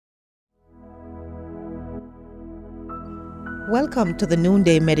Welcome to the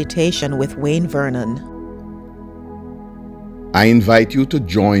Noonday Meditation with Vernon. I invite you to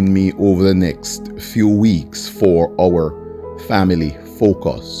join me over the next few weeks for our family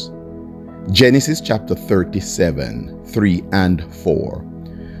focus. Genesis chapter 37, 3 and 4.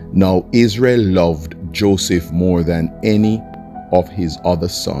 Now Israel loved Joseph more than any of his other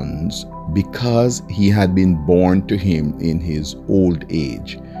sons because he had been born to him in his old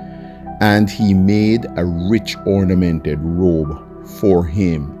age. And he made a rich ornamented robe for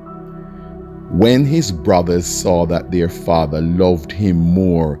him. When his brothers saw that their father loved him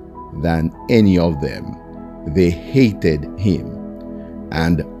more than any of them, they hated him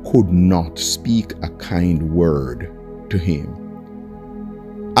and could not speak a kind word to him.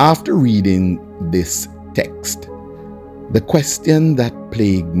 After reading this text, the question that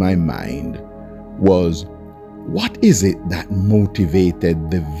plagued my mind was, what is it that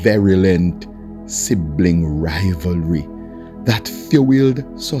motivated the virulent sibling rivalry that fueled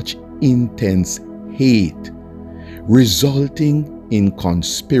such intense hate, resulting in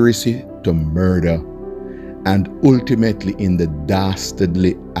conspiracy to murder and ultimately in the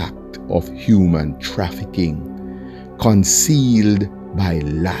dastardly act of human trafficking, concealed by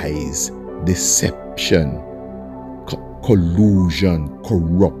lies, deception, collusion,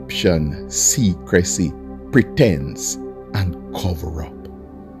 corruption, secrecy, pretense, and cover-up?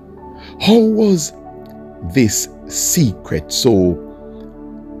 How was this secret so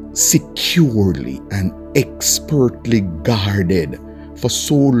securely and expertly guarded for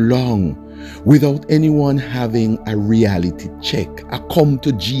so long without anyone having a reality check, a come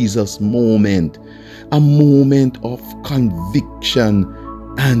to Jesus moment, a moment of conviction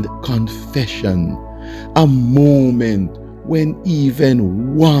and confession, a moment when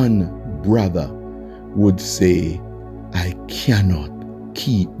even one brother would say, I cannot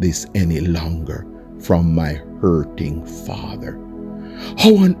keep this any longer from my hurting father?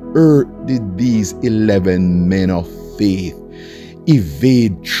 How on earth did these 11 men of faith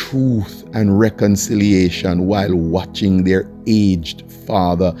evade truth and reconciliation while watching their aged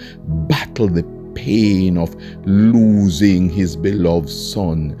father battle the pain of losing his beloved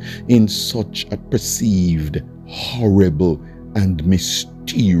son in such a perceived, horrible, and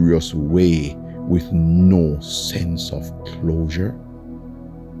mysterious way with no sense of closure?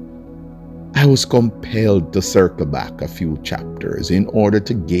 I was compelled to circle back a few chapters in order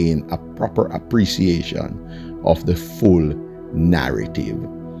to gain a proper appreciation of the full narrative.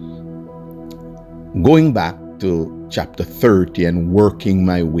 Going back to chapter 30 and working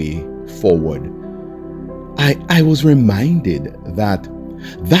my way forward, I was reminded that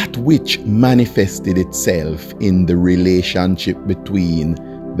which manifested itself in the relationship between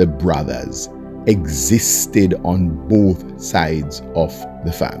the brothers existed on both sides of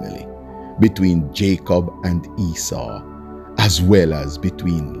the family, between Jacob and Esau, as well as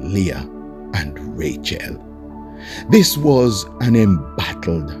between Leah and Rachel. This was an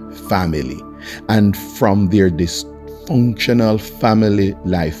embattled family, and from their dysfunctional family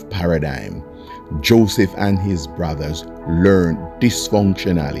life paradigm, Joseph and his brothers learned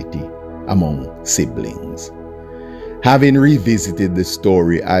dysfunctionality among siblings. Having revisited the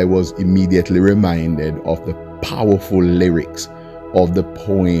story, I was immediately reminded of the powerful lyrics of the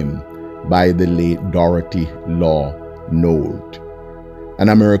poem by the late Dorothy Law Nolt, an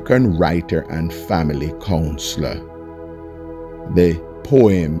American writer and family counselor. The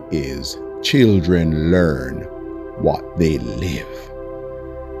poem is "Children Learn What They Live."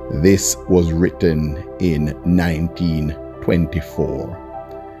 This was written in 1924.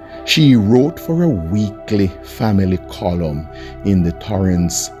 She wrote for a weekly family column in the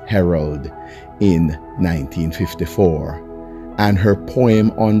Torrance Herald in 1954. And her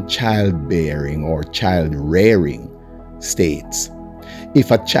poem on childbearing or child rearing states, if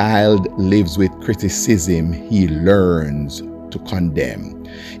a child lives with criticism, he learns to condemn.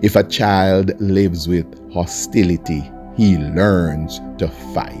 If a child lives with hostility, he learns to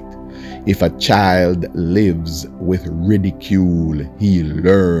fight. If a child lives with ridicule, he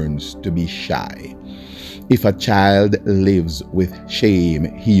learns to be shy. If a child lives with shame,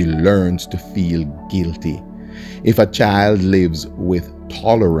 he learns to feel guilty. If a child lives with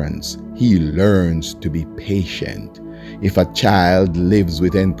tolerance, he learns to be patient. If a child lives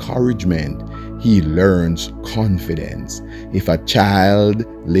with encouragement, he learns confidence. If a child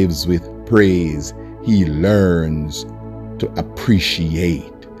lives with praise, he learns to appreciate.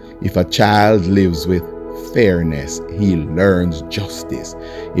 If a child lives with fairness, he learns justice.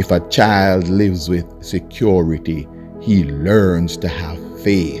 If a child lives with security, he learns to have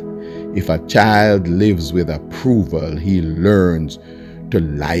faith. If a child lives with approval, he learns to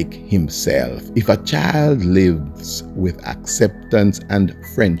like himself. If a child lives with acceptance and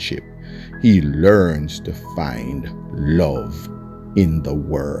friendship, he learns to find love in the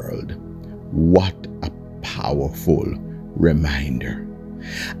world. What a powerful reminder.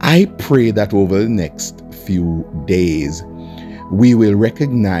 I pray that over the next few days, we will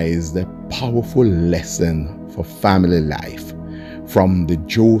recognize the powerful lesson for family life from the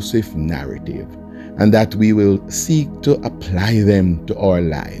Joseph narrative, and that we will seek to apply them to our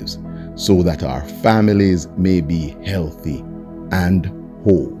lives so that our families may be healthy and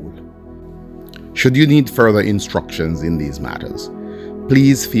whole. Should you need further instructions in these matters,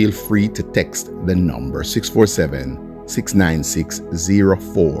 please feel free to text the number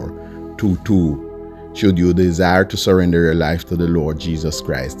 647-696-0422. Should you desire to surrender your life to the Lord Jesus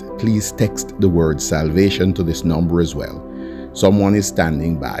Christ, please text the word salvation to this number as well. Someone is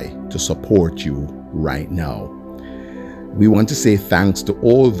standing by to support you right now. We want to say thanks to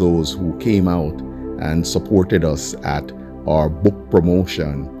all those who came out and supported us at our book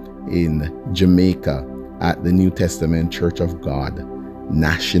promotion in Jamaica at the New Testament Church of God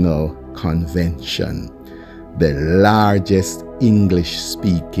National Convention, the largest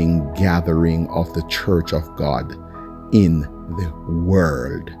English-speaking gathering of the Church of God in the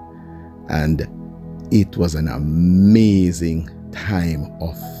world. And it was an amazing time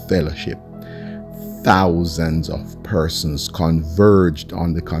of fellowship. Thousands of persons converged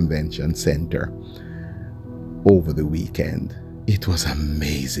on the convention center over the weekend. It was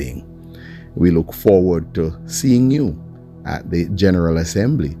amazing. We look forward to seeing you at the General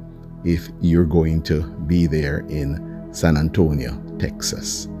Assembly if you're going to be there in San Antonio,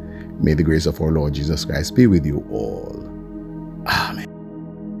 Texas. May the grace of our Lord Jesus Christ be with you all. Amen.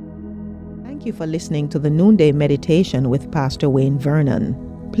 Thank you for listening to the Noonday Meditation with Pastor Wayne Vernon.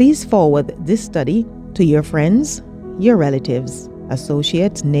 Please forward this study to your friends, your relatives,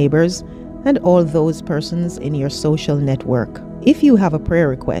 associates, neighbors, and all those persons in your social network. If you have a prayer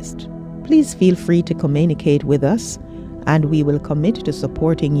request, please feel free to communicate with us, and we will commit to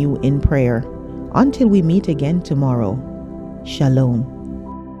supporting you in prayer. Until we meet again tomorrow, Shalom.